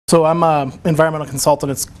So I'm an environmental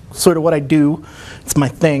consultant. It's sort of what I do. It's my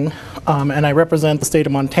thing. And I represent the state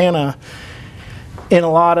of Montana in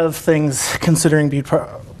a lot of things considering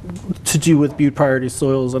to do with butte priority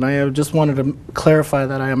soils. And I just wanted to clarify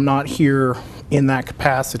that I am not here in that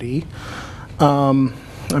capacity. I'm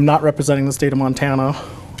not representing the state of Montana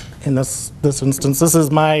in this instance. This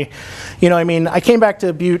is my, I came back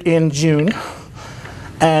to Butte in June,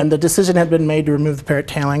 and the decision had been made to remove the Parrot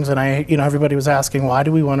tailings, and everybody was asking, why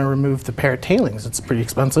do we want to remove the Parrot tailings? It's pretty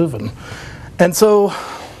expensive. And so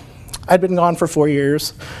I'd been gone for 4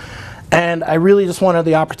 years, and I really just wanted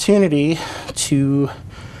the opportunity to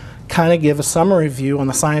kind of give a summary view on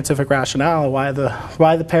the scientific rationale of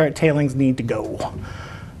why the Parrot tailings need to go.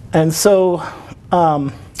 And so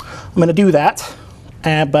I'm going to do that,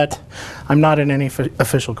 but I'm not in any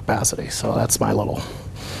official capacity, so that's my little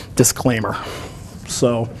disclaimer.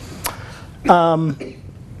 So, yeah,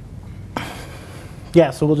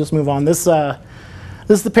 so we'll just move on. This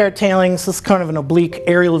is the Parrot tailings. This is kind of an oblique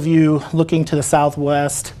aerial view looking to the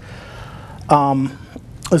southwest.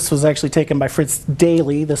 This was actually taken by Fritz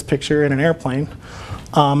Daly, this picture, in an airplane.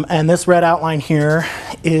 And this red outline here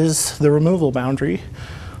is the removal boundary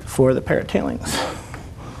for the Parrot tailings.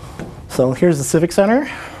 So here's the Civic Center.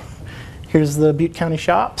 Here's the Butte County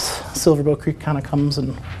shops. Silverbow Creek kind of comes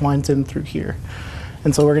and winds in through here.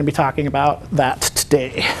 And so we're going to be talking about that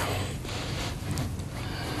today.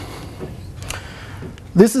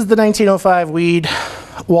 This is the 1905 Weed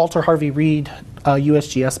Walter Harvey Reed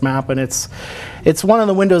USGS map, and it's one of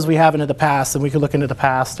the windows we have into the past, and we could look into the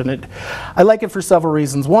past. And I like it for several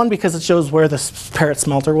reasons. One, because it shows where the Parrot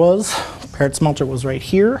smelter was. Parrot smelter was right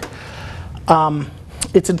here.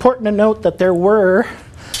 It's important to note that there were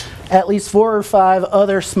at least 4 or 5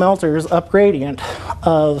 other smelters up gradient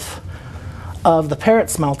of the Parrot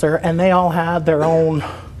smelter, and they all had their own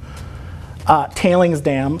tailings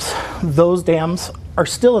dams. Those dams are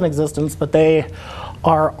still in existence, but they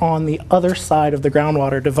are on the other side of the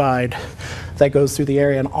groundwater divide that goes through the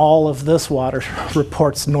area, and all of this water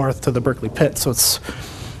reports north to the Berkeley pit, so it's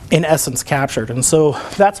in essence captured. And so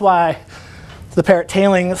that's why the Parrot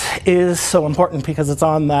tailings is so important, because it's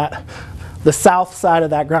on the south side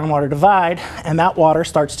of that groundwater divide, and that water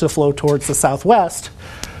starts to flow towards the southwest,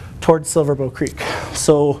 towards Silverbow Creek.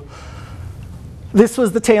 So this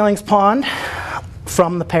was the tailings pond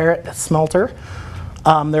from the Parrot smelter.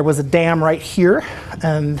 There was a dam right here,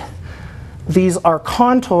 and these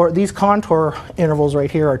contour intervals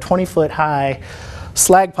right here are 20-foot high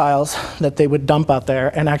slag piles that they would dump out there.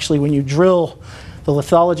 And actually, when you drill, the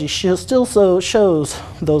lithology still shows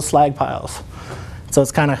those slag piles. So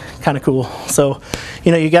it's kind of cool. So,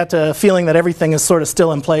 you got the feeling that everything is sort of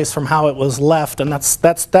still in place from how it was left, and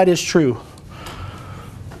that is true.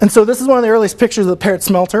 And so this is one of the earliest pictures of the Parrot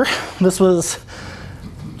smelter. This was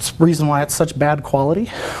the reason why it's such bad quality.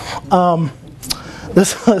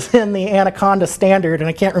 This was in the Anaconda Standard, and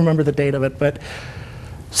I can't remember the date of it, but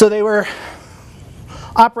so they were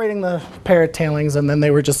operating the Parrot tailings, and then they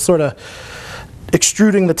were just sort of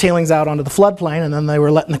extruding the tailings out onto the floodplain, and then they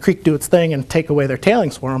were letting the creek do its thing and take away their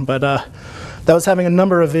tailings for them. But that was having a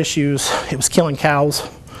number of issues. It was killing cows,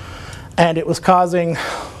 and it was causing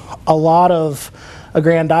a lot of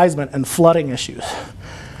aggrandizement and flooding issues.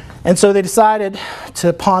 And so they decided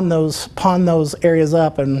to pond those areas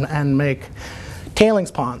up and make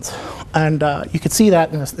tailings ponds. And you could see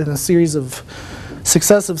that in a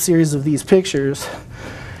successive series of these pictures.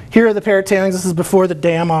 Here are the Parrot tailings. This is before the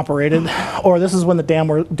dam operated, or this is when the dam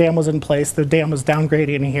was in place. The dam was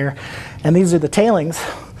downgrading here. And these are the tailings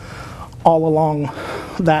all along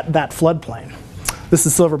that floodplain. This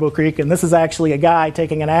is Silverbow Creek, and this is actually a guy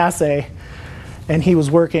taking an assay, and he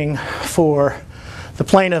was working for the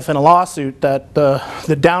plaintiff in a lawsuit that the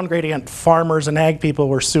downgradient farmers and ag people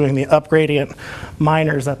were suing the upgradient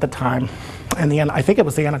miners at the time. And I think it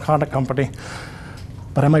was the Anaconda Company,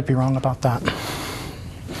 but I might be wrong about that.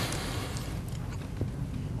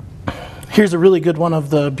 Here's a really good one of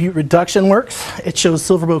the butte reduction works. It shows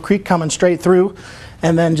Silverbow Creek coming straight through,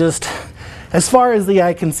 and then just as far as the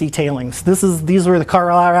eye can see tailings. These were the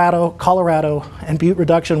Colorado and butte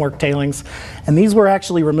reduction work tailings, and these were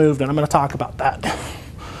actually removed, and I'm going to talk about that.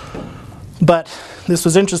 But this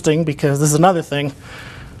was interesting because this is another thing.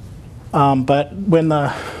 But when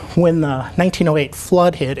the 1908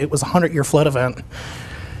 flood hit, it was a 100-year flood event,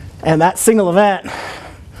 and that single event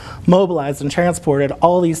mobilized and transported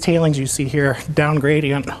all these tailings you see here down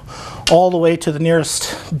gradient all the way to the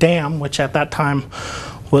nearest dam, which at that time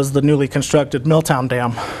was the newly constructed Milltown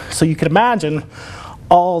Dam. So you can imagine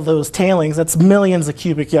all those tailings. That's millions of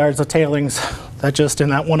cubic yards of tailings that just in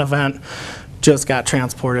that one event just got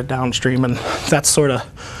transported downstream, and that's sort of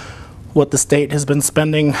what the state has been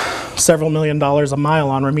spending several $1 million a mile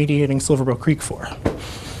on remediating Silverbow Creek for.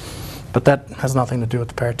 But that has nothing to do with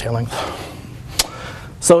the Parrot tailings.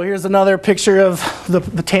 So here's another picture of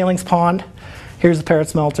the tailings pond. Here's the Parrot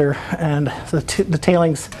smelter, and the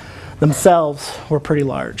tailings themselves were pretty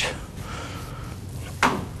large.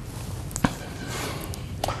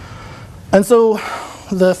 And so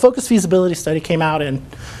the focus feasibility study came out in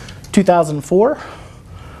 2004,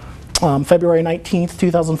 February 19th,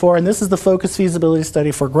 2004, and this is the focus feasibility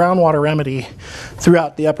study for groundwater remedy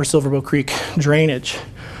throughout the upper Silverbow Creek drainage.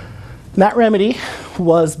 And that remedy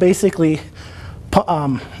was basically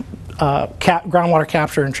groundwater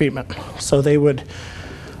capture and treatment. So they would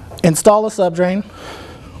install a subdrain,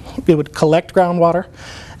 they would collect groundwater,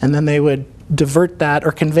 and then they would divert that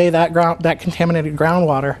or convey that contaminated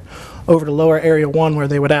groundwater over to lower area 1, where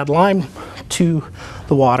they would add lime to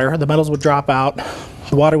the water. The metals would drop out,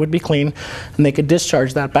 the water would be clean, and they could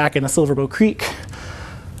discharge that back into Silverbow Creek.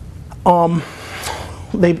 The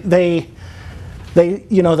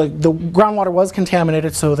groundwater was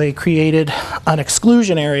contaminated, so they created an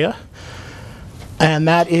exclusion area, and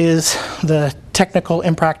that is the technical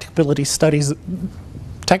impracticability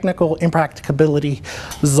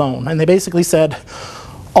zone. And they basically said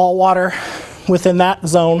all water within that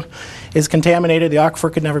zone is contaminated. The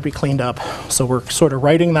aquifer could never be cleaned up. So we're sort of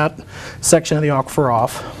writing that section of the aquifer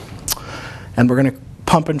off, and we're going to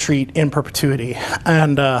pump and treat in perpetuity.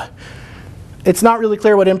 And it's not really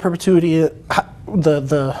clear what in perpetuity,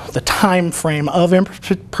 the time frame of in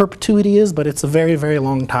perpetuity is, but it's a very, very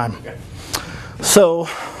long time. Okay. So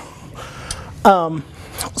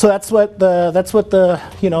that's what the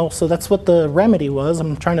remedy was.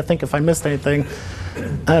 I'm trying to think if I missed anything.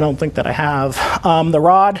 I don't think that I have. The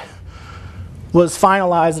ROD was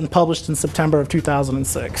finalized and published in September of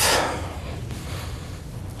 2006.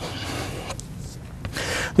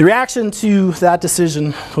 The reaction to that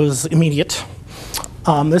decision was immediate.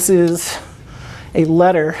 This is a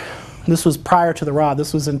letter. This was prior to the ROD.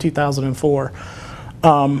 This was in 2004.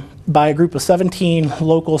 By a group of 17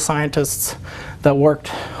 local scientists that worked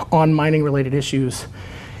on mining-related issues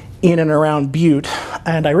in and around Butte.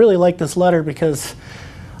 And I really like this letter because,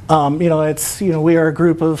 we are a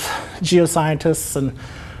group of geoscientists, and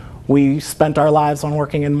we spent our lives on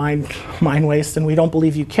working in mine waste, and we don't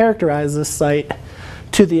believe you characterize this site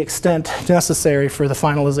to the extent necessary for the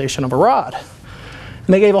finalization of a ROD.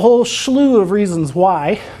 And they gave a whole slew of reasons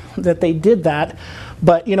why that they did that.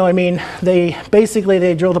 But,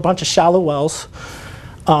 they drilled a bunch of shallow wells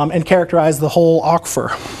and characterized the whole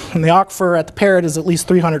aquifer. And the aquifer at the Parrot is at least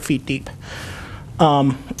 300 feet deep.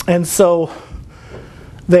 And so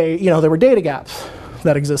there were data gaps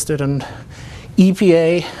that existed, and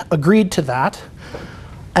EPA agreed to that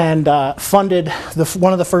and funded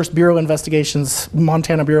one of the first Bureau investigations,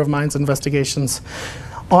 Montana Bureau of Mines investigations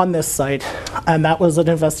on this site. And that was an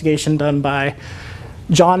investigation done by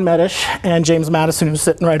John Medish and James Madison, who's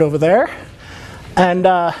sitting right over there. And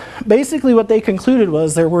basically what they concluded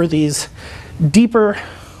was there were these deeper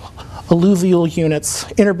alluvial units,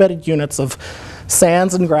 interbedded units of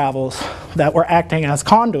sands and gravels that were acting as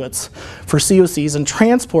conduits for COCs and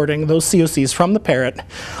transporting those COCs from the Parrot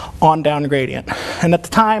on down gradient. And at the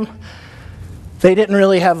time, they didn't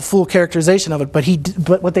really have a full characterization of it, but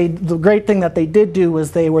the great thing that they did do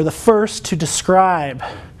was they were the first to describe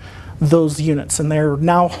those units, and they're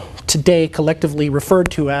now today collectively referred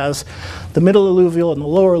to as the middle alluvial and the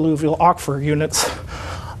lower alluvial aquifer units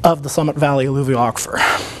of the Summit Valley alluvial aquifer.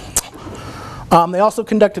 They also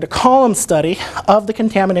conducted a column study of the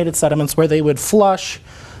contaminated sediments, where they would flush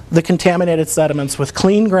the contaminated sediments with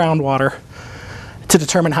clean groundwater to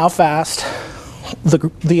determine how fast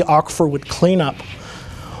the aquifer would clean up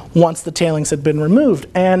once the tailings had been removed.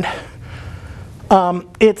 And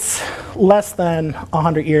it's less than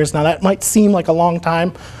 100 years. Now that might seem like a long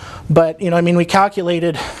time, but we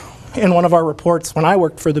calculated in one of our reports when I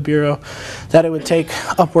worked for the Bureau that it would take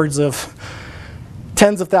upwards of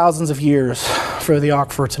tens of thousands of years for the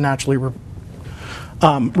aquifer to naturally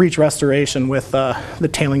reach restoration with the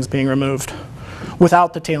tailings being removed.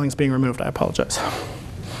 Without the tailings being removed, I apologize.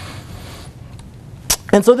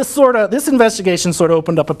 And so this investigation sort of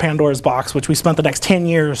opened up a Pandora's box, which we spent the next 10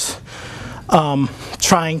 years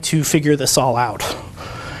trying to figure this all out.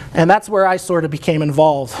 And that's where I sort of became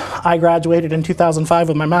involved. I graduated in 2005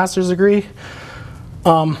 with my master's degree,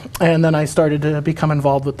 and then I started to become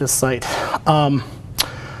involved with this site.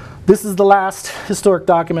 This is the last historic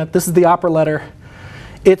document. This is the opera letter.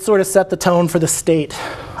 It sort of set the tone for the state,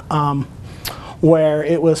 where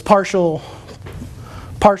it was partial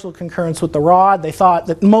concurrence with the ROD. They thought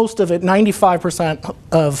that most of it, 95%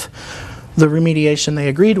 of the remediation they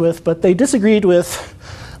agreed with, but they disagreed with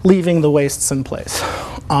leaving the wastes in place.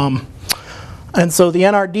 And so the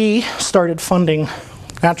NRD started funding,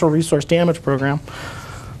 Natural Resource Damage Program,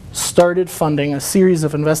 started funding a series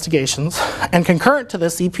of investigations, and concurrent to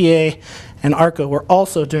this, EPA and ARCO were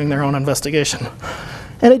also doing their own investigation.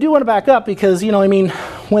 And I do want to back up because, you know, I mean,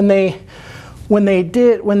 when they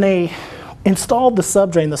installed the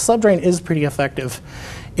subdrain is pretty effective.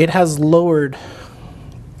 It has lowered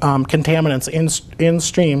contaminants in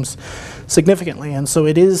streams significantly, and so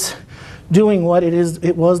it is doing what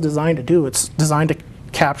it was designed to do. It's designed to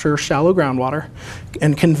capture shallow groundwater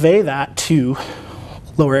and convey that to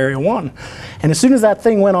lower area 1. And as soon as that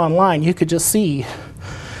thing went online, you could just see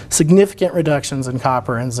significant reductions in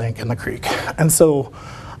copper and zinc in the creek. And so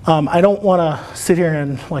I don't want to sit here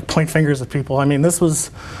and like point fingers at people. I mean, this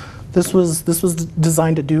was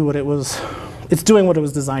designed to do what it's doing what it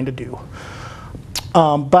was designed to do.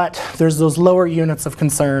 But there's those lower units of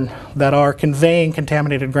concern that are conveying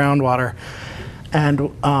contaminated groundwater.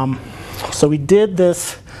 And so we did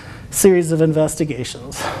this series of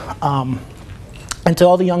investigations. And to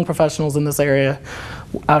all the young professionals in this area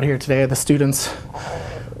out here today, the students,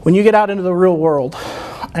 when you get out into the real world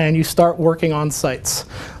and you start working on sites,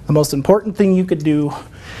 the most important thing you could do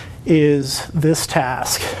is this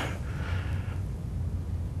task.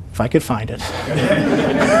 If I could find it.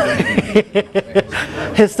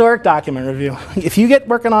 Historic document review. If you get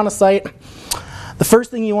working on a site, the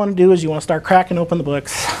first thing you want to do is you want to start cracking open the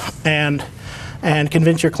books and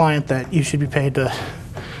convince your client that you should be paid to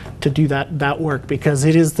do that work, because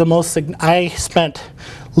it is the most I spent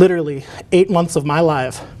literally 8 months of my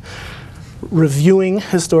life reviewing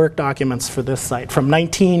historic documents for this site from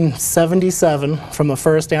 1977, from the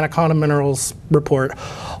first Anaconda Minerals report,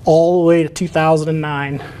 all the way to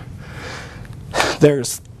 2009.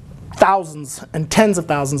 There's thousands and tens of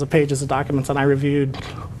thousands of pages of documents, and I reviewed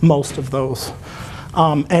most of those.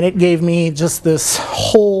 And it gave me just this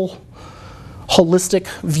whole holistic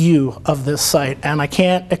view of this site, and I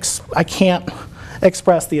can't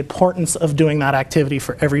express the importance of doing that activity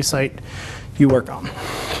for every site you work on.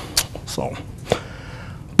 So,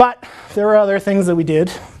 but there were other things that we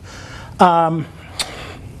did.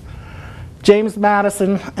 James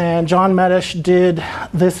Madison and John Medish did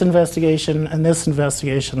this investigation and this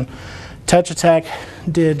investigation. Tetra Tech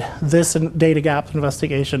did this data gap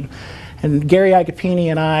investigation, and Gary Agapini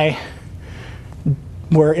and I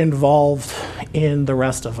were involved in the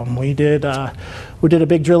rest of them. We did a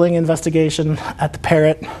big drilling investigation at the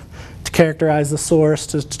Parrot to characterize the source,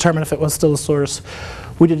 to determine if it was still a source.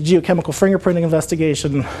 We did a geochemical fingerprinting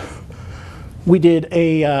investigation. We did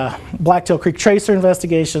a Blacktail Creek tracer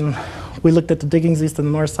investigation. We looked at the diggings east of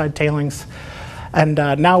the north side tailings. And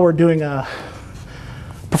now we're doing a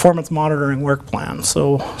performance monitoring work plan.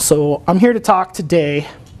 So I'm here to talk today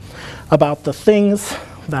about the things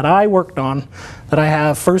that I worked on that I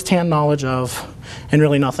have firsthand knowledge of, and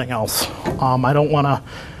really nothing else. I don't want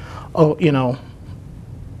to,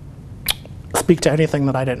 speak to anything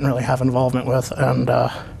that I didn't really have involvement with. And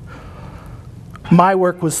my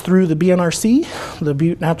work was through the BNRC, the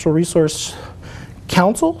Butte Natural Resource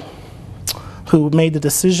Council, who made the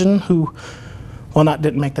decision,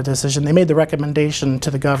 didn't make the decision, they made the recommendation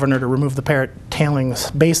to the governor to remove the Parrot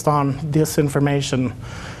tailings based on this information,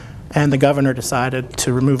 and the governor decided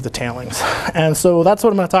to remove the tailings. And so that's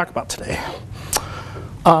what I'm going to talk about today.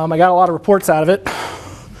 I got a lot of reports out of it.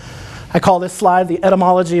 I call this slide the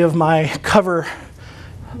etymology of my cover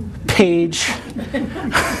page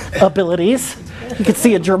abilities. You can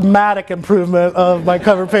see a dramatic improvement of my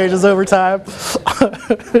cover pages over time.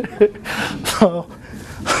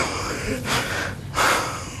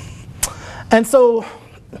 And so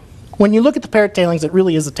when you look at the Parrot tailings, it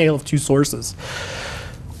really is a tale of two sources.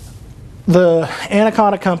 The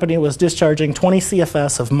Anaconda Company was discharging 20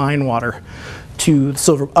 CFS of mine water to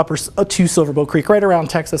Silverbow Creek, right around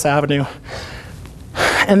Texas Avenue.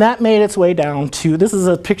 And that made its way down to, this is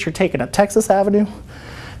a picture taken at Texas Avenue.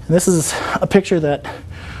 And this is a picture that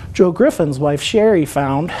Joe Griffin's wife Sherry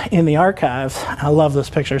found in the archives. I love this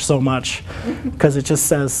picture so much because it just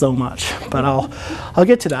says so much, but I'll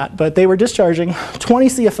get to that. But they were discharging 20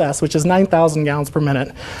 CFS, which is 9,000 gallons per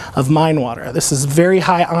minute of mine water. This is very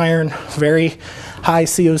high iron, very high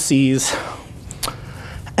COCs.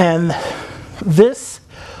 And this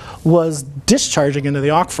was discharging into the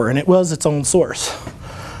aquifer, and it was its own source.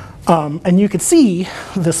 And you could see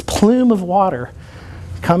this plume of water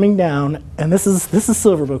coming down, and this is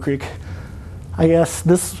Silverbow Creek. I guess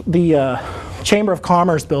the Chamber of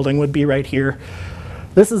Commerce building would be right here.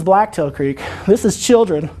 This is Blacktail Creek. This is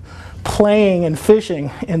Children. playing and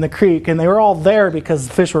fishing in the creek, and they were all there because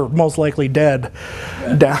the fish were most likely dead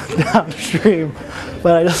downstream.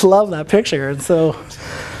 But I just love that picture, and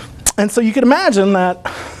so you can imagine that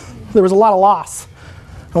there was a lot of loss,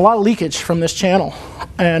 a lot of leakage from this channel,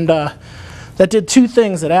 and that did two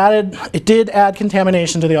things. It did add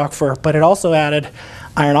contamination to the aquifer, but it also added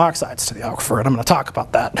iron oxides to the aquifer, and I'm going to talk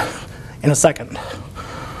about that in a second.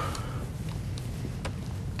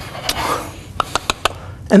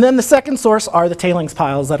 And then the second source are the tailings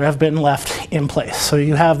piles that have been left in place. So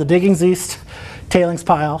you have the Diggings East tailings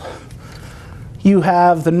pile, you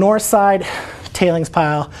have the north side tailings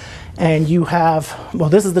pile, and you have, well,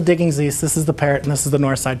 this is the Diggings East, this is the Parrot, and this is the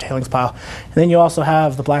north side tailings pile. And then you also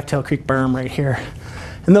have the Blacktail Creek berm right here.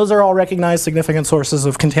 And those are all recognized significant sources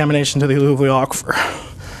of contamination to the alluvial aquifer.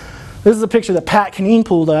 This is a picture that Pat Canine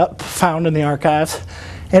pulled up, found in the archives,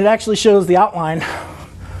 and it actually shows the outline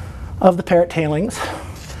of the Parrot tailings.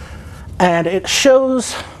 And it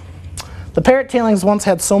shows the Parrot tailings once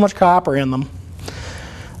had so much copper in them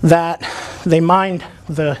that they mined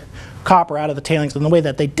the copper out of the tailings, and the way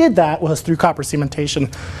that they did that was through copper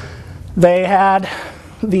cementation. They had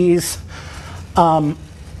these,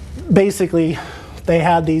 basically, they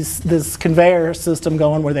had this conveyor system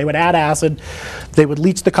going where they would add acid, they would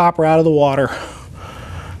leach the copper out of the water,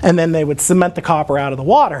 and then they would cement the copper out of the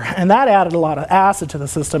water. And that added a lot of acid to the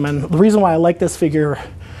system. And the reason why I like this figure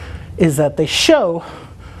is that they show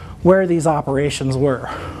where these operations were.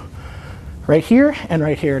 Right here and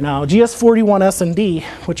right here. Now, GS41S and D,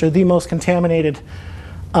 which are the most contaminated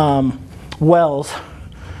wells,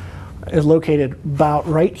 is located about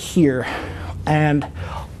right here. And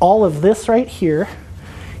all of this right here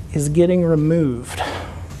is getting removed.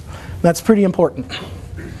 That's pretty important.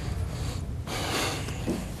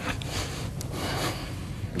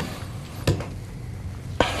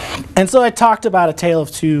 And so I talked about a tale of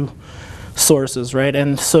two sources, right?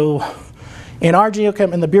 And so in our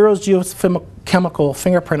in the Bureau's geochemical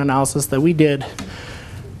fingerprint analysis that we did,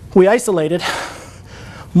 we isolated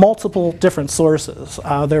multiple different sources.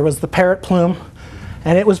 There was the Parrot plume,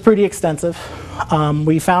 and it was pretty extensive.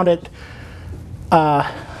 We found it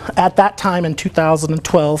at that time in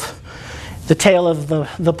 2012. The tail of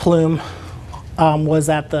the plume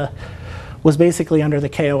was basically under the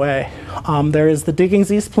KOA. There is the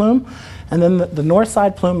Diggings East plume, and then the north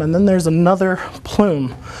side plume, and then there's another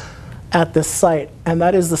plume at this site, and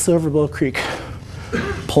that is the Silverbill Creek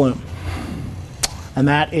plume. And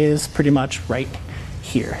that is pretty much right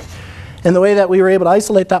here. And the way that we were able to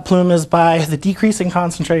isolate that plume is by the decreasing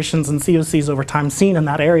concentrations in COCs over time seen in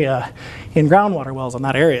that area, in groundwater wells in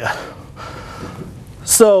that area.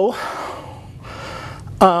 So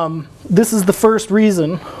this is the first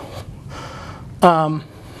reason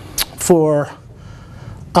for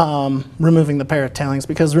removing the Parrot tailings,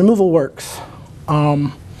 because removal works.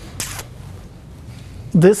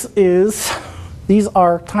 These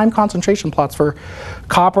are time concentration plots for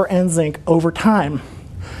copper and zinc over time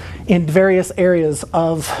in various areas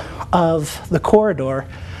of the corridor.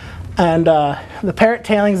 And the Parrot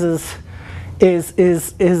tailings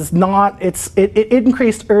is not, it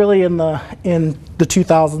increased early in the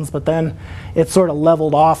 2000s, but then it sort of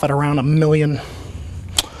leveled off at around 1 million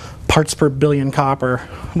parts per billion copper,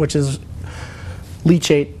 which is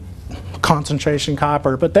leachate concentration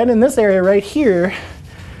copper. But then in this area right here,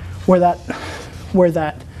 where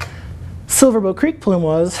that Silverbill Creek plume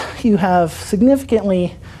was, you have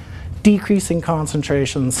significantly decreasing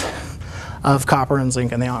concentrations of copper and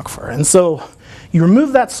zinc in the aquifer. And so you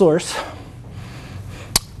remove that source,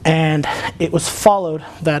 and it was followed,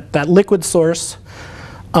 that liquid source,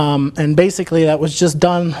 and basically that was just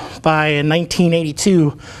done by, in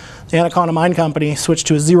 1982, the Anaconda Mine Company switched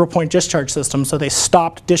to a zero-point discharge system, so they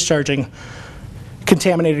stopped discharging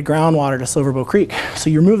contaminated groundwater to Silverbill Creek. So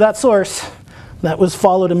you remove that source, that was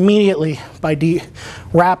followed immediately by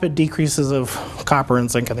rapid decreases of copper and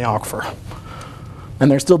zinc in the aquifer. And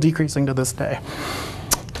they're still decreasing to this day.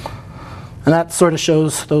 And that sort of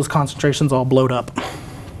shows those concentrations all blowed up.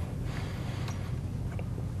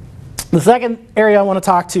 The second area I want to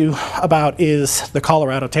talk to about is the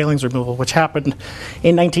Colorado tailings removal, which happened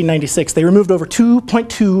in 1996. They removed over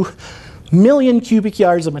 2.2 million cubic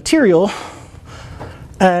yards of material,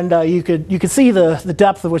 and you could see the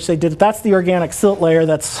depth of which they did it. That's the organic silt layer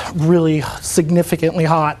that's really significantly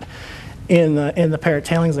hot in the Parrot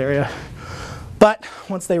tailings area. But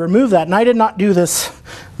once they removed that, and I did not do this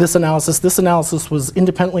analysis. This analysis was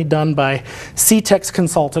independently done by CTEX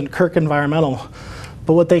consultant Kirk Environmental.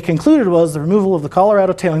 But what they concluded was the removal of the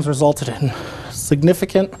Colorado tailings resulted in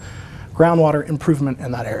significant groundwater improvement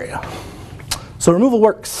in that area. So removal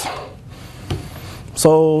works.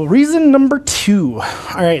 So reason number 2. All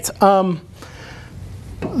right. The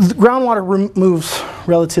groundwater moves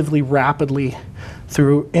relatively rapidly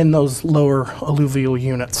through in those lower alluvial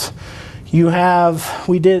units.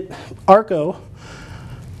 We did ARCO.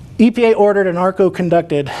 EPA ordered and ARCO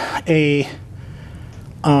conducted a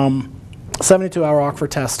 72-hour aquifer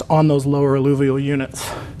test on those lower alluvial units.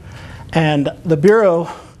 And the Bureau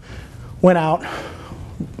went out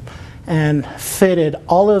and fitted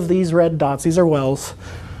all of these red dots, these are wells,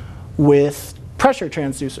 with pressure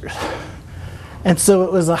transducers. And so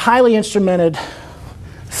it was a highly instrumented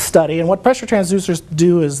study, and what pressure transducers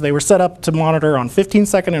do is they were set up to monitor on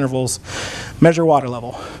 15-second intervals, measure water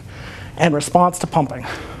level, and response to pumping.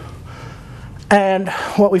 And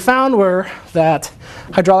what we found were that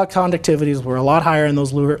hydraulic conductivities were a lot higher in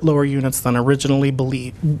those lower units than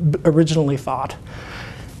originally thought.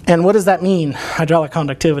 And what does that mean, hydraulic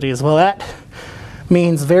conductivities? Well, that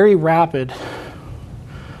means very rapid.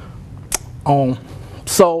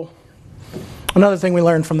 So another thing we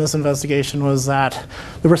learned from this investigation was that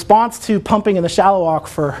the response to pumping in the shallow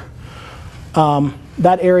aquifer,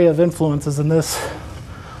 that area of influence is in this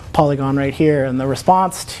polygon right here, and the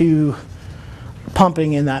response to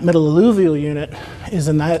pumping in that middle alluvial unit is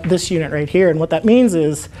in this unit right here. And what that means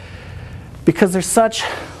is, because there's such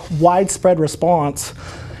widespread response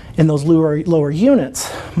in those lower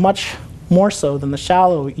units, much more so than the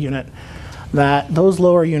shallow unit, that those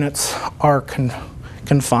lower units are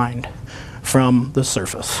confined from the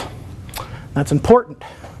surface. That's important.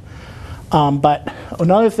 But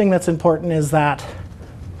another thing that's important is that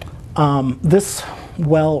this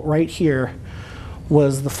well right here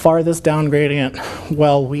was the farthest down gradient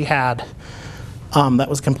well we had that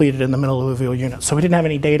was completed in the middle alluvial unit. So we didn't have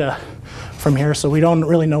any data from here, so we don't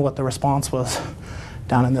really know what the response was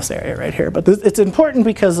down in this area right here. But it's important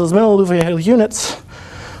because those middle alluvial units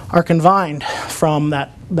are confined from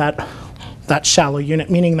that shallow unit,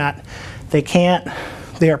 meaning that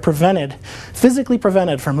they are physically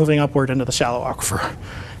prevented from moving upward into the shallow aquifer,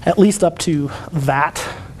 at least up to that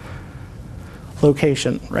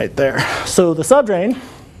location right there. So the subdrain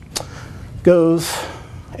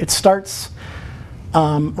starts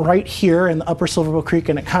right here in the upper Silverbill Creek,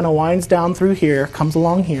 and it kind of winds down through here, comes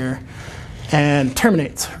along here, and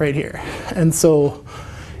terminates right here. And so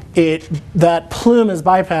that plume is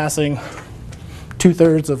bypassing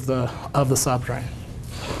 2/3 of the subdrain.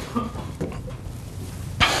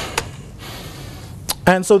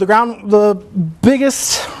 And so the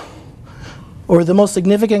biggest or the most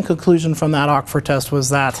significant conclusion from that aquifer test was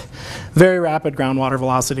that very rapid groundwater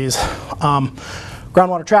velocities.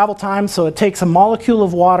 Groundwater travel time, so it takes a molecule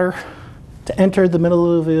of water to enter the middle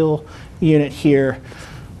alluvial unit here,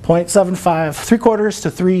 0.75, 3/4 to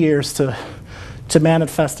 3 years to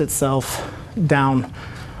manifest itself down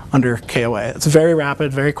under KOA. It's very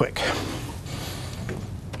rapid, very quick.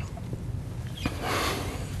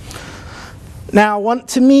 Now,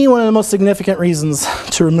 to me, one of the most significant reasons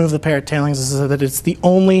to remove the Parrot tailings is that it's the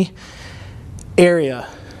only area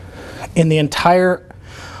in the entire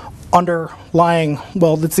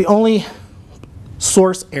it's the only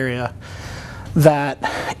source area that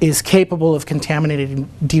is capable of contaminating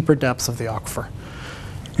deeper depths of the aquifer.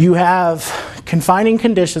 You have confining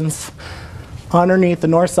conditions underneath the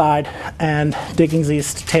north side and Diggings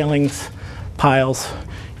East tailings piles.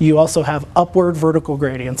 You also have upward vertical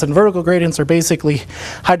gradients, and vertical gradients are basically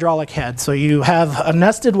hydraulic heads. So you have a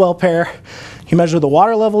nested well pair, you measure the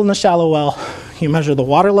water level in the shallow well, you measure the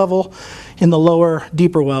water level in the lower,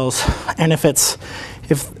 deeper wells, and if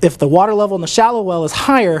the water level in the shallow well is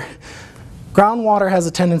higher, groundwater has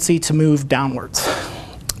a tendency to move downwards.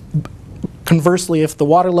 Conversely, if the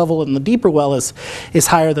water level in the deeper well is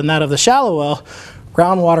higher than that of the shallow well,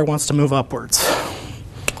 groundwater wants to move upwards.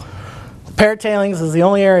 Parrot tailings is the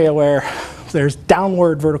only area where there's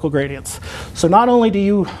downward vertical gradients. So not only do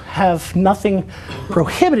you have nothing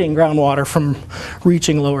prohibiting groundwater from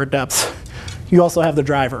reaching lower depths, you also have the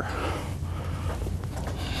driver.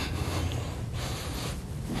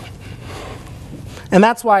 And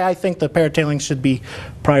that's why I think the Parrot tailings should be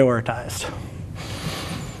prioritized.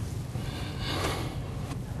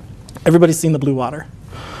 Everybody's seen the blue water.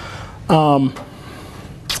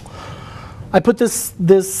 I put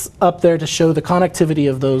this up there to show the connectivity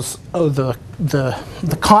of those, the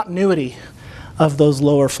continuity of those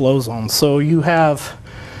lower flow zones. So you have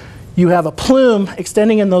a plume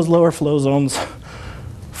extending in those lower flow zones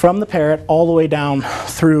from the Parrot all the way down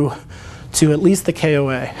through to at least the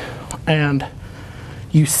KOA. And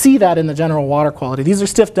you see that in the general water quality. These are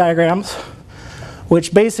stiff diagrams,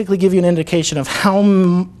 which basically give you an indication of how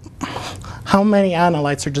many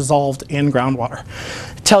analytes are dissolved in groundwater.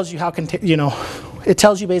 It tells you it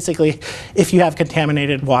tells you basically if you have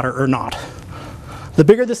contaminated water or not. The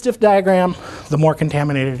bigger the stiff diagram, the more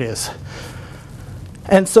contaminated it is.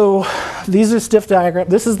 And so these are stiff diagrams.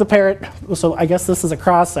 This is the Parrot, so I guess this is a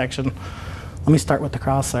cross section. Let me start with the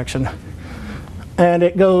cross section. And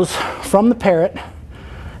it goes from the Parrot,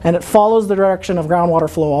 and it follows the direction of groundwater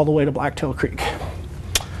flow all the way to Blacktail Creek.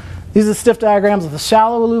 These are the stiff diagrams of the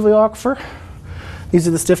shallow alluvial aquifer. These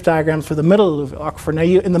are the stiff diagrams for the middle alluvial aquifer. Now,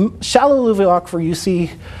 in the shallow alluvial aquifer, you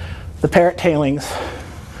see the Parrot tailings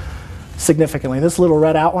significantly. This little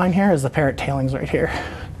red outline here is the Parrot tailings right here.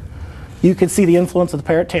 You can see the influence of the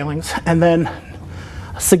Parrot tailings, and then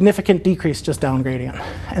a significant decrease just down gradient.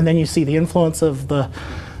 And then you see the influence of the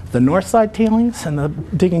north side tailings and the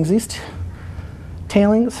Diggings East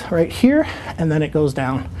tailings right here, and then it goes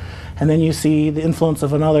down. And then you see the influence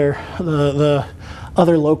of the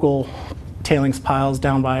other local tailings piles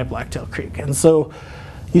down by Blacktail Creek. And so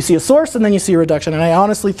you see a source, and then you see a reduction. And I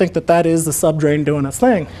honestly think that that is the subdrain doing its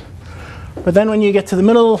thing. But then when you get to the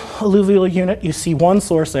middle alluvial unit, you see one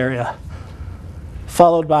source area,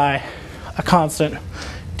 followed by a constant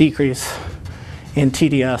decrease in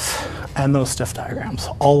TDS and those stiff diagrams,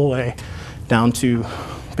 all the way down to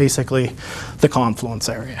basically the confluence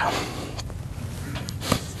area.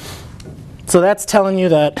 So that's telling you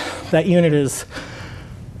that that unit is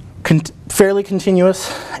fairly continuous,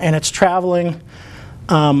 and it's traveling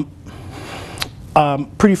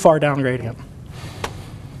pretty far down gradient.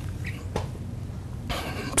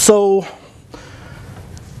 So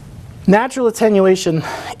natural attenuation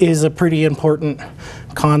is a pretty important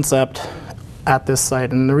concept at this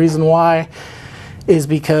site, and the reason why is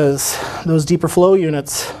because those deeper flow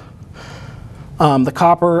units, the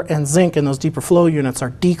copper and zinc in those deeper flow units are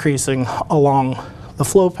decreasing along the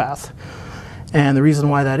flow path. And the reason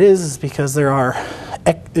why that is because there are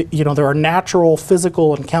natural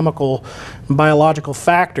physical and chemical and biological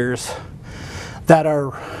factors that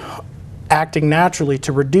are acting naturally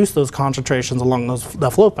to reduce those concentrations along the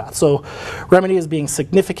flow path. So remedy is being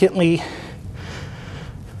significantly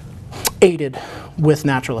aided with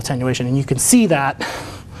natural attenuation, and you can see that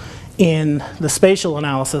in the spatial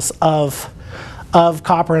analysis of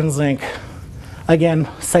copper and zinc. Again,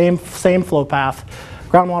 same flow path.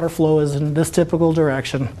 Groundwater flow is in this typical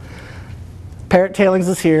direction. Parrot tailings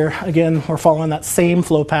is here. Again, we're following that same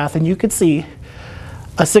flow path, and you could see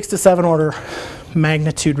a 6 to 7 order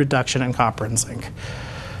magnitude reduction in copper and zinc.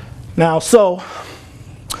 Now, so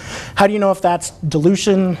how do you know if that's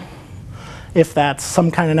dilution, if that's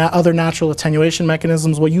some kind of other natural attenuation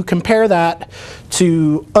mechanisms? Well, you compare that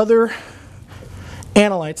to other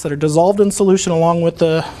analytes that are dissolved in solution along with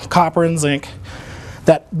the copper and zinc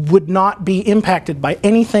that would not be impacted by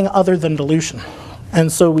anything other than dilution.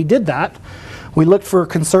 And so we did that. We looked for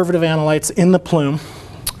conservative analytes in the plume,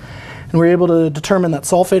 and we were able to determine that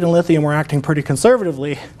sulfate and lithium were acting pretty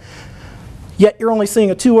conservatively, yet you're only seeing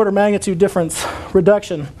a 2 order magnitude difference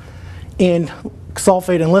reduction in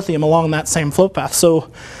sulfate and lithium along that same flow path.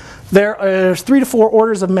 So there's 3 to 4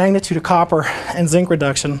 orders of magnitude of copper and zinc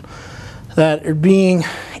reduction that are being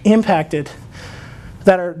impacted,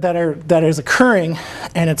 that is occurring,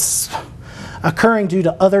 and it's occurring due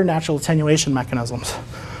to other natural attenuation mechanisms.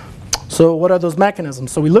 So what are those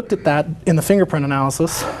mechanisms? So we looked at that in the fingerprint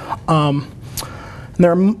analysis.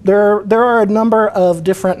 There are a number of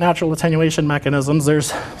different natural attenuation mechanisms.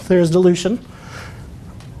 There's dilution,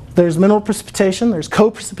 there's mineral precipitation, there's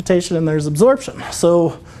co-precipitation, and there's absorption.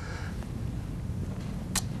 So,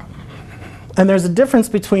 and there's a difference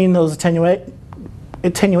between those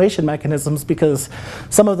attenuation mechanisms because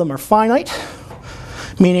some of them are finite,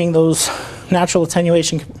 meaning those natural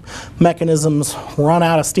attenuation mechanisms run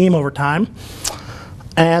out of steam over time,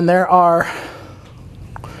 and there are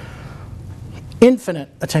infinite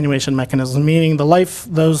attenuation mechanisms, meaning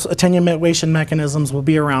those attenuation mechanisms will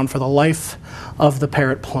be around for the life of the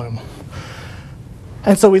Parrot plume.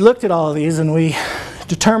 And so we looked at all of these, and we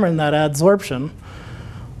determined that adsorption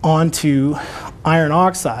onto iron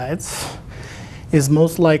oxides is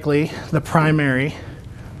most likely the primary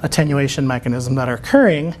attenuation mechanism that are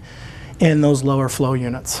occurring in those lower flow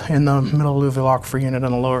units, in the middle alluvial aquifer unit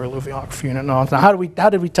and the lower alluvial aquifer unit. Now, how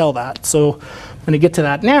did we tell that? So I'm going to get to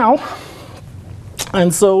that now.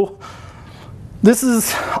 And so this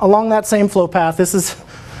is along that same flow path. This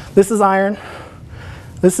is iron,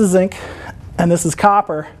 this is zinc, and this is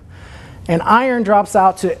copper. And iron drops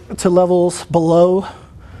out to levels below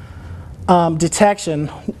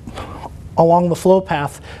detection along the flow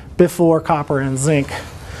path before copper and zinc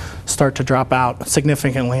start to drop out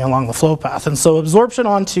significantly along the flow path. And so absorption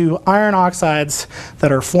onto iron oxides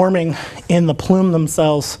that are forming in the plume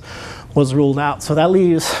themselves was ruled out. So that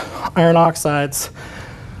leaves iron oxides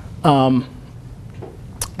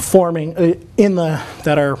forming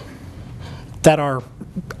that are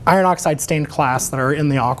iron oxide stained clasts that are in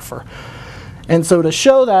the aquifer. And so to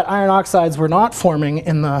show that iron oxides were not forming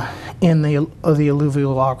in the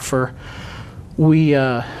alluvial aquifer,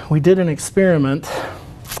 we did an experiment,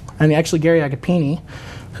 and actually Gary Agapini,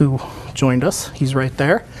 who joined us, he's right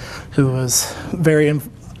there, who was very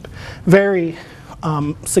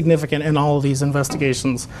significant in all of these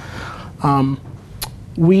investigations.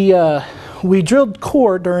 We drilled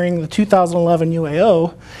core during the 2011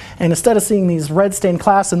 UAO, and instead of seeing these red stained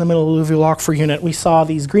clasts in the middle alluvial aquifer unit, we saw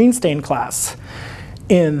these green stained clasts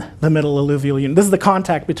in the middle alluvial unit. This is the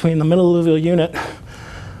contact between the middle alluvial unit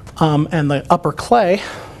and the upper clay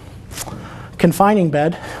confining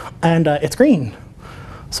bed, and it's green.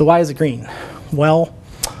 So why is it green? Well,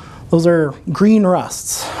 those are green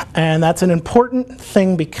rusts, and that's an important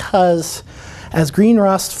thing because as green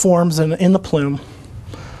rust forms in the plume,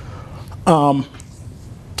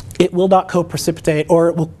 it will not co-precipitate, or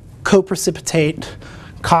it will co-precipitate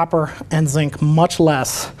copper and zinc much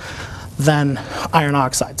less than iron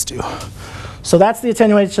oxides do. So that's the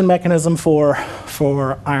attenuation mechanism for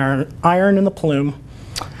iron in the plume.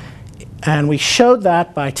 And we showed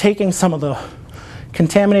that by taking some of the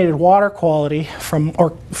contaminated water quality from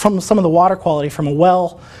some of the water quality from a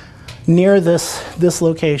well near this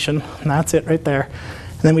location, and that's it right there.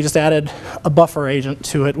 And then we just added a buffer agent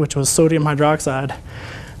to it, which was sodium hydroxide.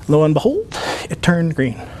 Lo and behold, it turned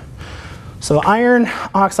green. So iron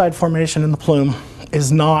oxide formation in the plume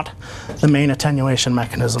is not the main attenuation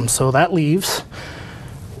mechanism. So that leaves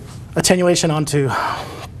attenuation onto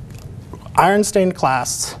iron stained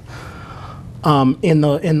clasts in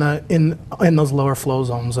those lower flow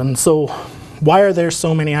zones. And so why are there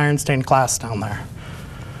so many iron stained clasts down there?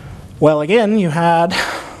 Well, again, you had,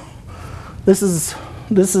 this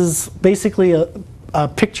is basically a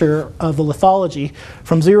picture of the lithology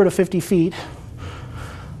from 0 to 50 feet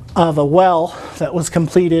of a well that was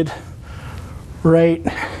completed right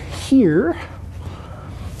here.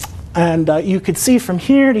 And you could see from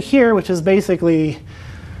here to here, which is basically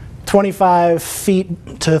 25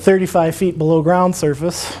 feet to 35 feet below ground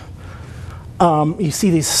surface, you see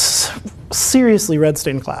these seriously red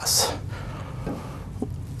stained clasts.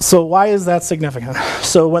 So why is that significant?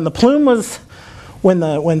 So when the plume was, when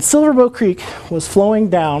Silverbow Creek was flowing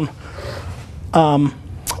down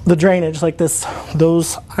the drainage like this,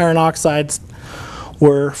 those iron oxides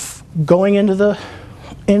were going into the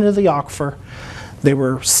aquifer. They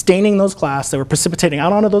were staining those clasts. They were precipitating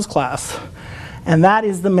out onto those clasts. And that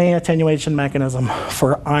is the main attenuation mechanism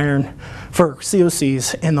for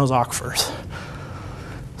COCs in those aquifers.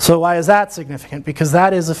 So why is that significant? Because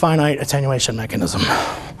that is a finite attenuation mechanism.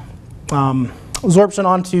 Absorption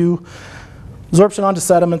onto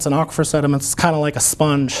sediments and aquifer sediments is kind of like a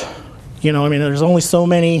sponge. You know, I mean, there's only so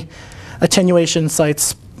many attenuation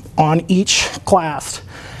sites on each clast.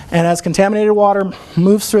 And as contaminated water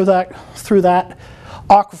moves through that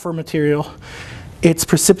aquifer material, it's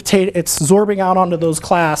absorbing out onto those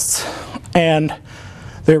clasts, and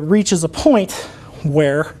there reaches a point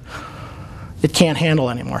where it can't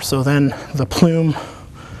handle anymore. So then the plume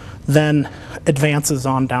then advances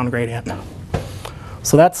on down gradient.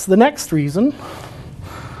 So that's the next reason.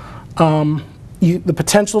 The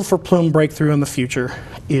potential for plume breakthrough in the future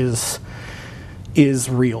is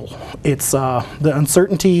real. It's the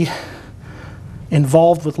uncertainty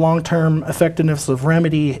involved with long-term effectiveness of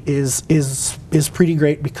remedy is pretty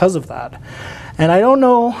great because of that. And I don't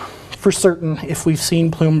know for certain if we've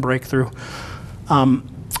seen plume breakthrough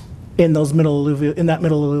in that middle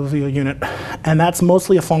alluvial unit, and that's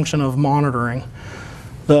mostly a function of monitoring.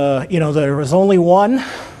 There was only one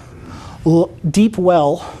deep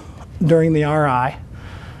well during the RI,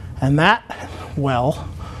 and that well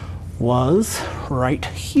was right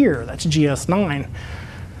here. That's GS9.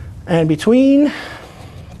 And between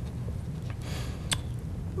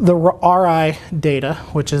the RI data,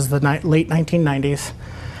 which is the late 1990s,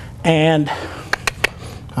 and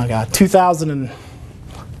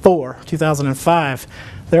 2004, 2005,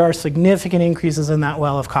 there are significant increases in that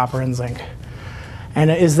well of copper and zinc. And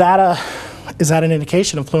is that an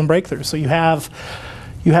indication of plume breakthrough? So you have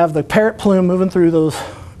the Parrot plume moving through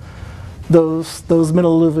those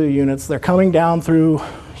middle alluvial units. They're coming down through,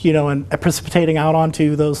 and precipitating out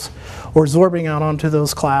onto those, or absorbing out onto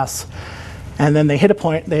those clasts. And then they hit a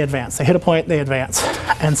point, they advance. They hit a point, they advance.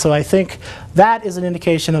 And so I think that is an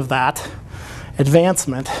indication of that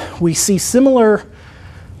advancement. We see similar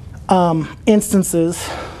instances.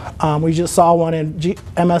 We just saw one in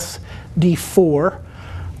MSD4,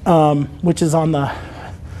 which is on the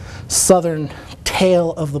southern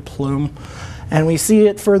tail of the plume, and we see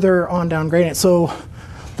it further on down gradient. So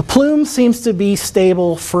the plume seems to be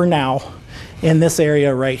stable for now in this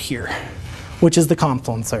area right here, which is the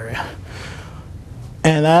confluence area.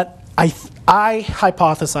 And that, I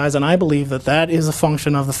hypothesize and I believe that that is a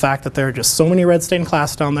function of the fact that there are just so many red stain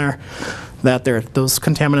clasts down there that those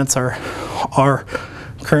contaminants are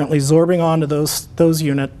currently sorbing onto those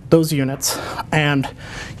units, and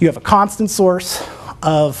you have a constant source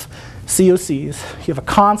of COCs, you have a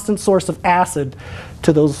constant source of acid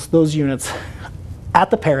to those units at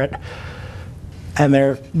the Parrot,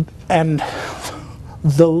 and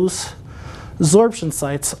those absorption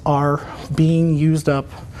sites are being used up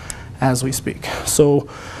as we speak. So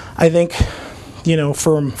I think, you know,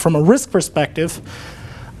 from a risk perspective,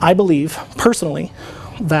 I believe personally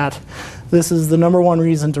that this is the #1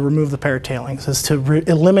 reason to remove the Parrot tailings, is to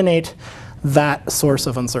eliminate that source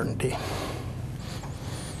of uncertainty.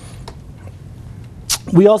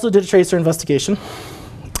 We also did a tracer investigation.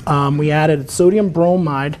 We added sodium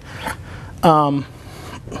bromide to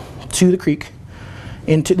the creek.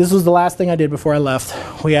 This was the last thing I did before I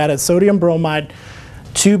left. We added sodium bromide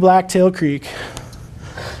to Blacktail Creek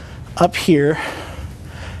up here.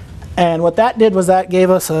 And what that did was that gave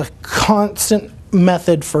us a constant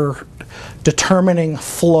method for determining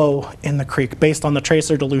flow in the creek based on the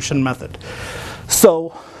tracer dilution method.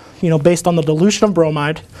 So, you know, based on the dilution of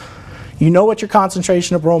bromide, you know what your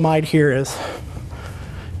concentration of bromide here is.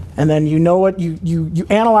 And then you know what you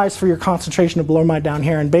analyze for your concentration of bromide down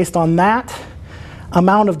here, and based on that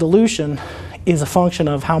amount of dilution is a function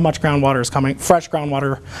of how much groundwater is coming, fresh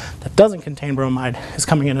groundwater that doesn't contain bromide is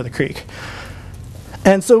coming into the creek.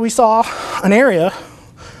 And so we saw an area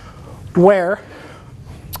where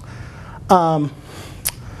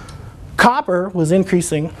copper was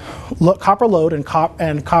increasing, copper load and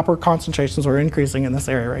copper concentrations were increasing in this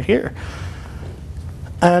area right here.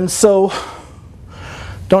 And so,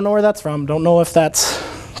 don't know where that's from, don't know if that's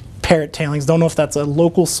Parrot tailings, don't know if that's a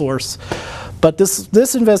local source, but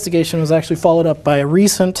this investigation was actually followed up by a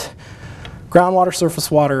recent groundwater surface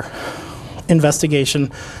water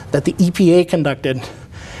investigation that the EPA conducted,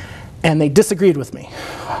 and they disagreed with me.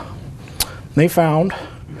 They found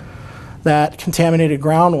that contaminated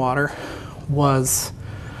groundwater was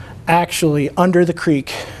actually under the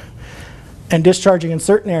creek and discharging in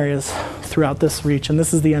certain areas throughout this reach, and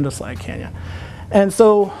this is the end of Slag Canyon. And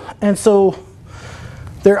so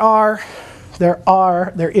there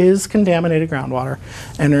is contaminated groundwater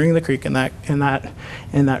entering the creek in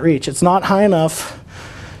that reach. It's not high enough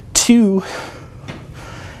to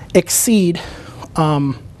exceed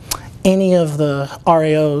any of the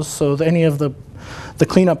RAOs, so any of the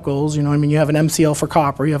cleanup goals. You know, I mean, you have an MCL for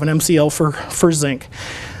copper, you have an MCL for zinc.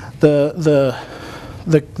 The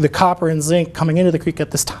copper and zinc coming into the creek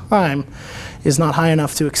at this time is not high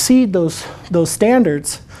enough to exceed those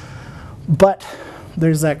standards, but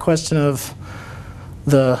there's that question of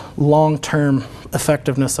the long-term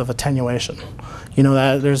effectiveness of attenuation. You know,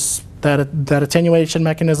 that attenuation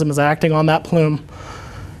mechanism is acting on that plume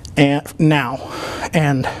and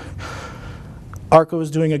ARCO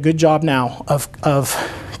is doing a good job now of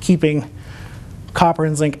keeping copper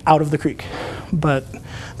and zinc out of the creek. But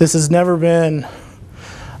this has never been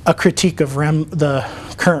a critique of the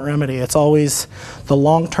current remedy. It's always the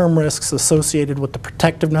long-term risks associated with the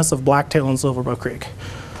protectiveness of Blacktail and Silverbow Creek.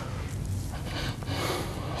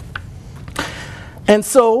 And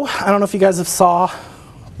so, I don't know if you guys have saw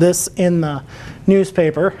this in the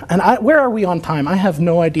newspaper, and where are we on time? I have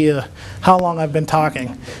no idea how long I've been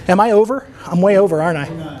talking. Am I over? I'm way over, aren't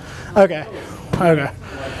I? Okay. Okay.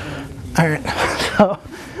 All right. So,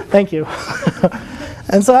 thank you.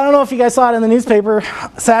 And so I don't know if you guys saw it in the newspaper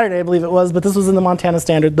Saturday, I believe it was, but this was in the Montana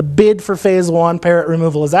Standard. The bid for phase 1 Parrot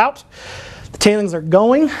removal is out. The tailings are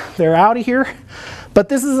going. They're out of here. But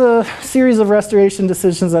this is a series of restoration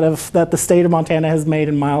decisions that the state of Montana has made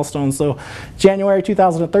in milestones. So January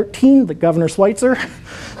 2013, the Governor Schweitzer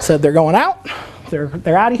said they're going out.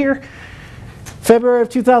 They're out of here. February of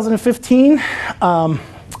 2015,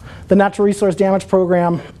 the Natural Resource Damage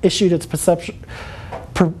Program issued its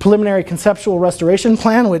preliminary conceptual restoration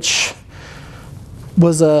plan, which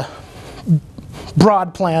was a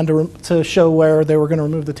broad plan to show where they were going to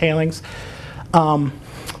remove the tailings.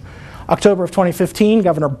 October of 2015,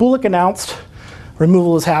 Governor Bullock announced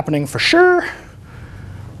removal is happening for sure.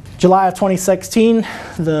 July of 2016,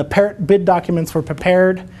 the Parrot bid documents were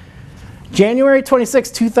prepared. January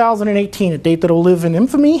 26, 2018, a date that will live in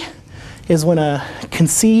infamy, is when a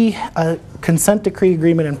consent decree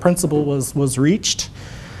agreement in principle was reached.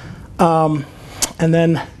 And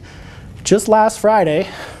then just last Friday,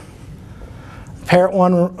 Parrot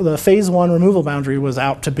 1, the phase 1 removal boundary was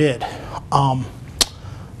out to bid.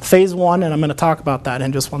 Phase 1, and I'm going to talk about that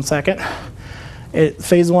in just one second.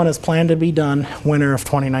 Phase 1 is planned to be done winter of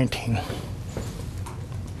 2019.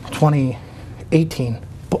 2018.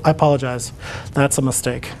 I apologize. That's a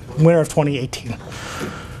mistake. Winter of 2018.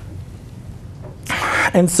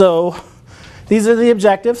 And so these are the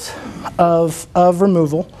objectives of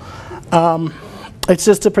removal. It's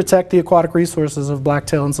just to protect the aquatic resources of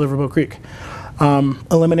Blacktail and Silverbow Creek.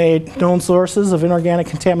 Eliminate known sources of inorganic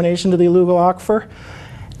contamination to the alluvial aquifer,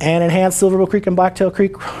 and enhance Silverbow Creek and Blacktail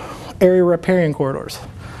Creek area riparian corridors.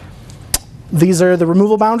 These are the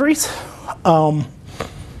removal boundaries. The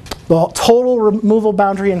total removal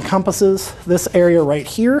boundary encompasses this area right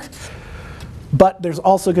here, but there's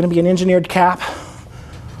also going to be an engineered cap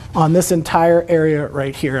on this entire area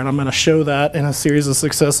right here, and I'm going to show that in a series of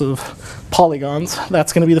successive polygons.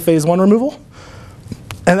 That's going to be the phase 1 removal.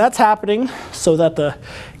 And that's happening so that the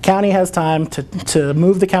county has time to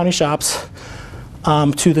move the county shops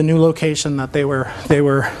to the new location that they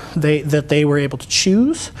were able to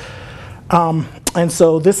choose. And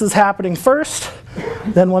so this is happening first.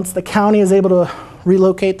 Then once the county is able to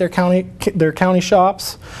relocate their county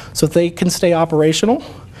shops so that they can stay operational,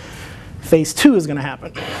 phase 2 is going to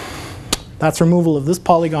happen. That's removal of this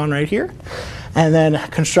polygon right here, and then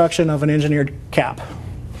construction of an engineered cap.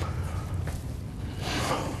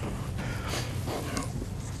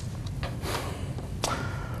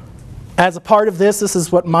 As a part of this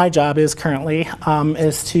is what my job is currently,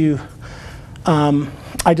 is to,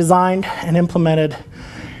 I designed and implemented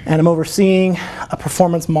and I'm overseeing a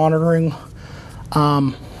performance monitoring,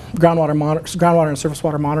 groundwater and surface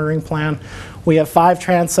water monitoring plan. We have 5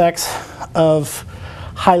 transects of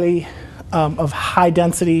high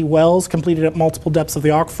density wells completed at multiple depths of the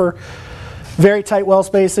aquifer, very tight well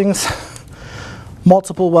spacings,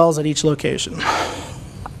 multiple wells at each location.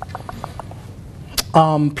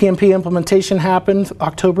 PMP implementation happened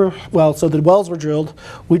October. Well, so the wells were drilled.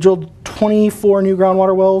 We drilled 24 new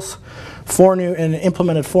groundwater wells, and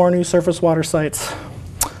implemented 4 new surface water sites.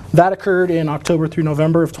 That occurred in October through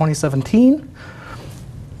November of 2017.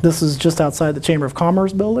 This is just outside the Chamber of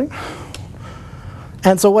Commerce building.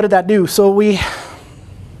 And so what did that do? So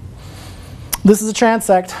this is a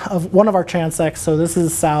transect of one of our transects. So this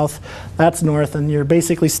is south, that's north, and you're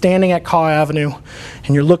basically standing at Caw Avenue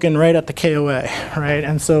and you're looking right at the KOA, right?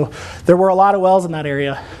 And so there were a lot of wells in that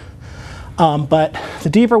area, but the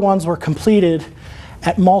deeper ones were completed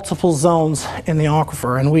at multiple zones in the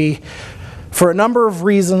aquifer. And for a number of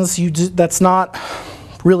reasons, that's not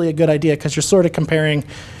really a good idea because you're sort of comparing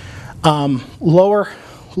the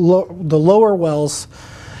lower wells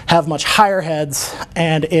have much higher heads,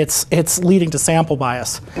 and it's leading to sample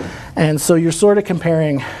bias. And so you're sort of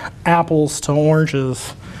comparing apples to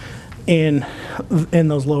oranges in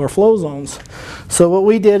those lower flow zones. So what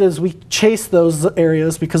we did is we chased those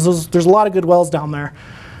areas because there's a lot of good wells down there,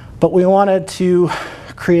 but we wanted to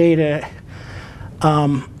create a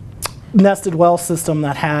nested well system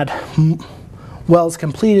that had wells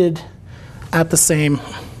completed at the same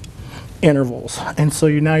intervals. And so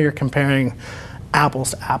now you're comparing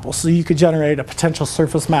apples to apples. So you could generate a potential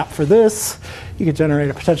surface map for this, you could generate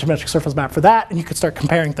a potential metric surface map for that, and you could start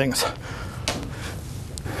comparing things.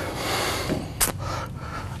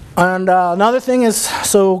 And another thing is,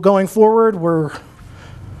 so going forward,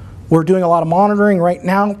 we're doing a lot of monitoring right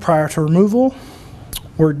now prior to removal.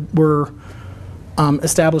 We're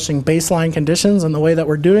establishing baseline conditions, and the way that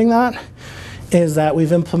we're doing that is that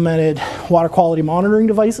we've implemented water quality monitoring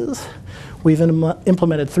devices. We've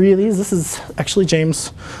implemented 3 of these. This is actually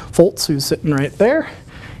James Foltz, who's sitting right there.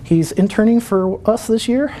 He's interning for us this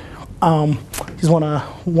year. He's one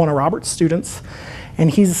of Robert's students, and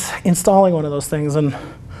he's installing one of those things. And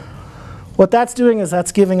what that's doing is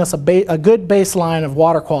that's giving us a good baseline of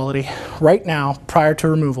water quality right now prior to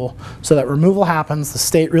removal. So that removal happens, the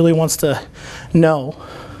state really wants to know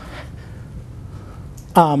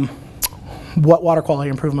what water quality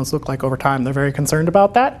improvements look like over time. They're very concerned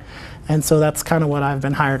about that. And so that's kind of what I've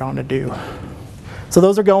been hired on to do. So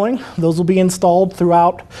those are going. Those will be installed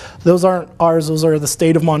throughout. Those aren't ours. Those are the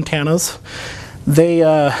state of Montana's. They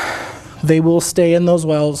will stay in those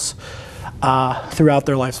wells throughout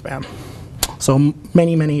their lifespan. So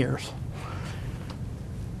many, many years.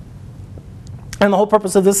 And the whole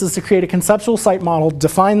purpose of this is to create a conceptual site model,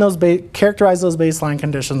 define those, characterize those baseline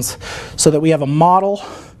conditions so that we have a model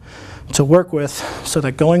to work with so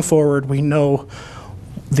that going forward we know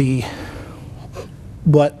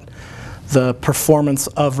what the performance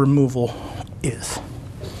of removal is.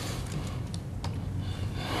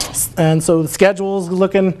 And so the schedule's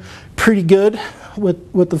looking pretty good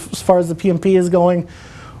with as far as the PMP is going.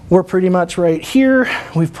 We're pretty much right here.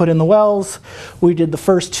 We've put in the wells. We did the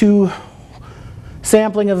first 2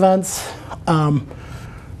 sampling events.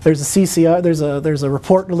 There's a CCR, there's a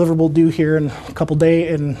report deliverable due here in a couple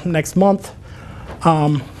days, in next month.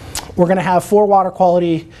 We're gonna have 4 water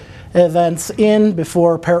quality events in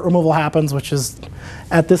before parrot removal happens, which is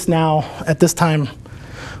at this time,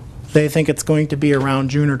 they think it's going to be around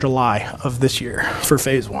June or July of this year for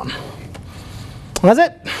phase 1. And that's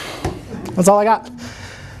it. That's all I got.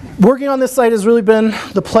 Working on this site has really been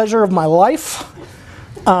the pleasure of my life.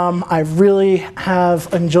 I really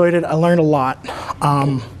have enjoyed it. I learned a lot.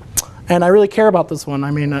 And I really care about this one.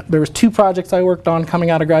 I mean, there was 2 projects I worked on coming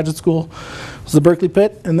out of graduate school. It was the Berkeley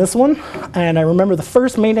Pit and this one. And I remember the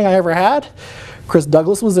first meeting I ever had, Chris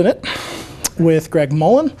Douglas was in it with Greg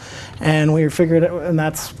Mullen. And we figured it, and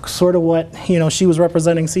that's sort of what, she was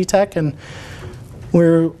representing CTEC, and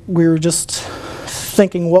we were just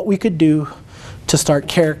thinking what we could do to start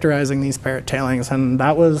characterizing these Parrot tailings. And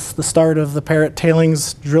that was the start of the Parrot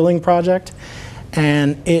tailings drilling project.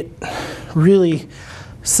 And it really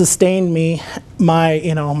sustained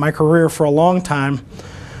my career for a long time.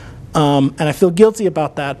 And I feel guilty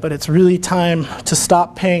about that, but it's really time to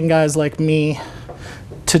stop paying guys like me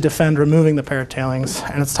to defend removing the Parrot tailings,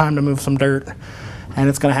 and it's time to move some dirt, and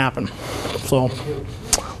it's gonna happen. So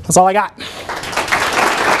that's all I got.